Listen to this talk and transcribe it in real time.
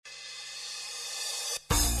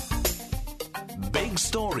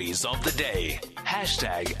Stories of the day.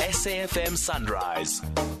 #SAFM Sunrise.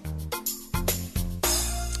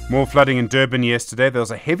 More flooding in Durban yesterday. There was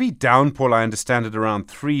a heavy downpour, I understand, at around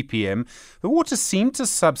 3 p.m. The water seemed to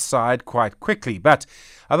subside quite quickly, but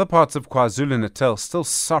other parts of KwaZulu-Natal still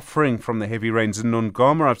suffering from the heavy rains. In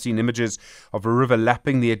Nongoma, I've seen images of a river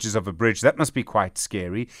lapping the edges of a bridge. That must be quite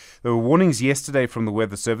scary. There were warnings yesterday from the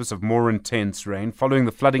Weather Service of more intense rain following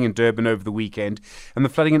the flooding in Durban over the weekend and the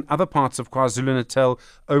flooding in other parts of KwaZulu-Natal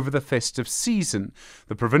over the festive season.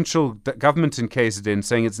 The provincial government in KZN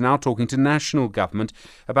saying it's now talking to national government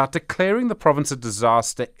about declaring the province a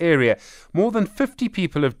disaster area. More than 50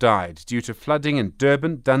 people have died due to flooding in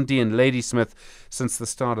Durban, Dundee and Ladysmith since the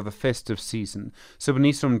start of the festive season.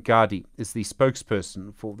 Siboniso Mngadi is the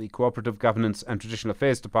spokesperson for the Cooperative Governance and Traditional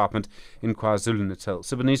Affairs Department in KwaZulu-Natal.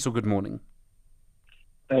 Siboniso, good morning.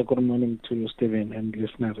 Good morning to you, Stephen, and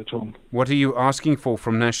listeners at home. What are you asking for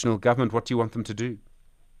from national government? What do you want them to do?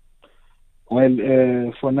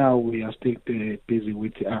 Well, for now, we are still busy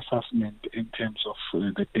with the assessment in terms of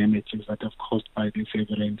the damages that have caused by these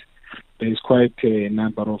heavy rains. There is quite a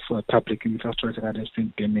number of public infrastructure that has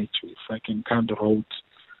been damaged. If I can count the roads,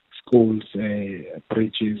 schools,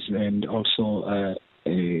 bridges, and also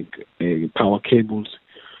power cables,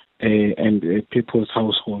 and people's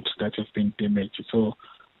households that have been damaged. So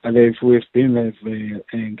we've been with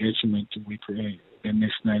engagement with the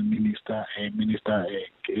National Minister, MEC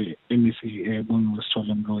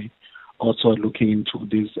Mngadi, also looking into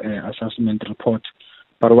this assessment report.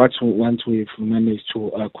 But once we've managed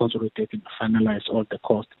to consolidate and finalize all the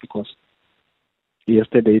costs, because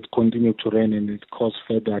yesterday it continued to rain and it caused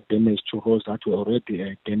further damage to roads that were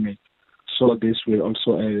already damaged. So this will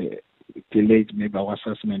also delay maybe our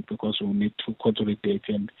assessment, because we need to consolidate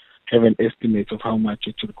and have an estimate of how much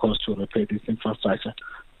it will cost to repair this infrastructure.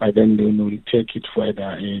 By then we will take it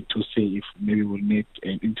further to see if maybe we'll need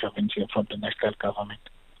an intervention from the national government.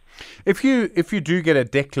 If you do get a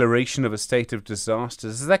declaration of a state of disaster,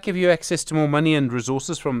 does that give you access to more money and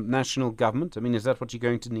resources from national government? I mean, is that what you're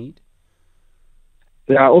going to need?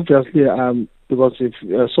 Yeah, obviously, because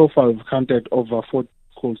so far we've counted over 4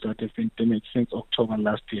 schools that have been damaged since October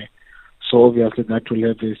last year. So obviously that will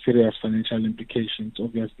have serious financial implications.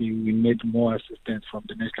 Obviously, we need more assistance from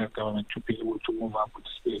the national government to be able to move up with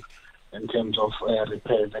speed in terms of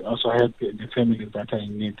repairs, and also help the families that are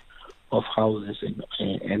in need of houses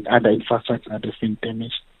and other infrastructure that have been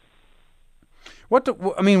damaged.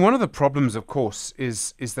 One of the problems, of course,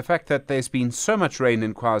 is the fact that there's been so much rain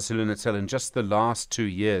in KwaZulu-Natal in just the last 2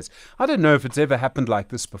 years. I don't know if it's ever happened like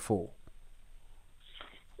this before.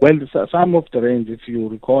 Well, some of the rains, if you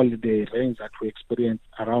recall, the rains that we experienced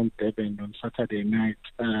around Durban on Saturday night,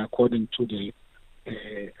 according to the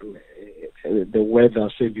weather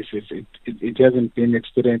services, it hasn't been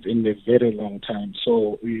experienced in a very long time.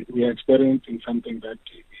 So we are experiencing something that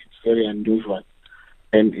is very unusual,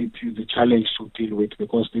 and it is a challenge to deal with,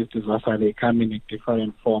 because these disasters, they come in a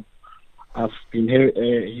different form. I've been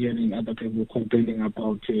hearing other people complaining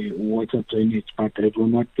about water drainage, but I do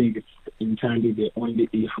not think it's entirely the only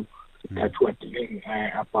issue that we're dealing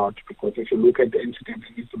about, because if you look at the incident,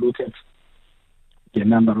 and if you look at the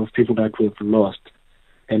number of people that we've lost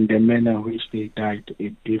and the manner in which they died,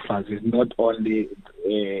 it differs. It's not only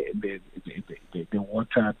the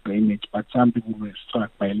water drainage, but some people were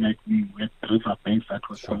struck by lightning, with river banks that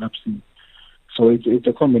were collapsing. So it's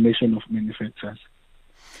a combination of many factors.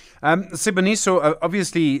 Siboniso,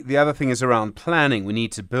 obviously the other thing is around planning. We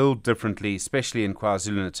need to build differently, especially in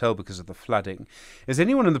KwaZulu-Natal because of the flooding. Is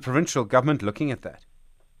anyone in the provincial government looking at that?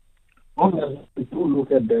 Oh, we do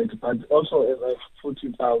look at that, but also, as I've put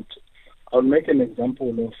it out, I'll make an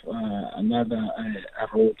example of another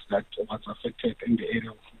road that was affected in the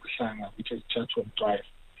area of Bushanga, which is Churchill Drive.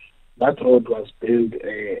 That road was built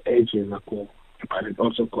ages ago, but it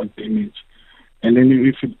also got damaged. And then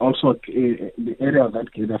if it also, the area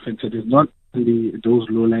that gets affected is not only those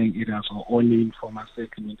low-lying areas or only informal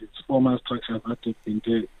settlements. It's formal structures that have been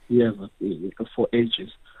there years, for ages,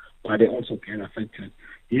 but they also get affected.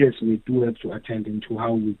 Yes, we do have to attend into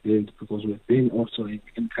how we build, because we've been also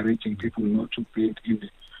encouraging people not to build in the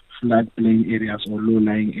floodplain areas or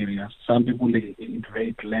low-lying areas. Some people, they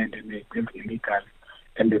invade land and they build illegally,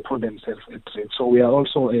 and they put themselves at risk. So we are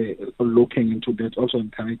also looking into that, also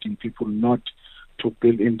encouraging people not to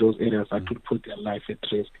build in those areas that will put their life at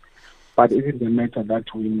risk. But it is a matter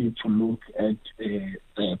that we need to look at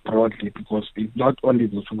broadly, because it's not only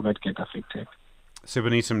those people that get affected.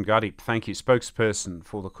 Siboniso Mngadi, thank you. Spokesperson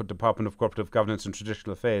for the Department of Cooperative Governance and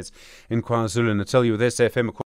Traditional Affairs in KwaZulu-Natal. You with SAFM.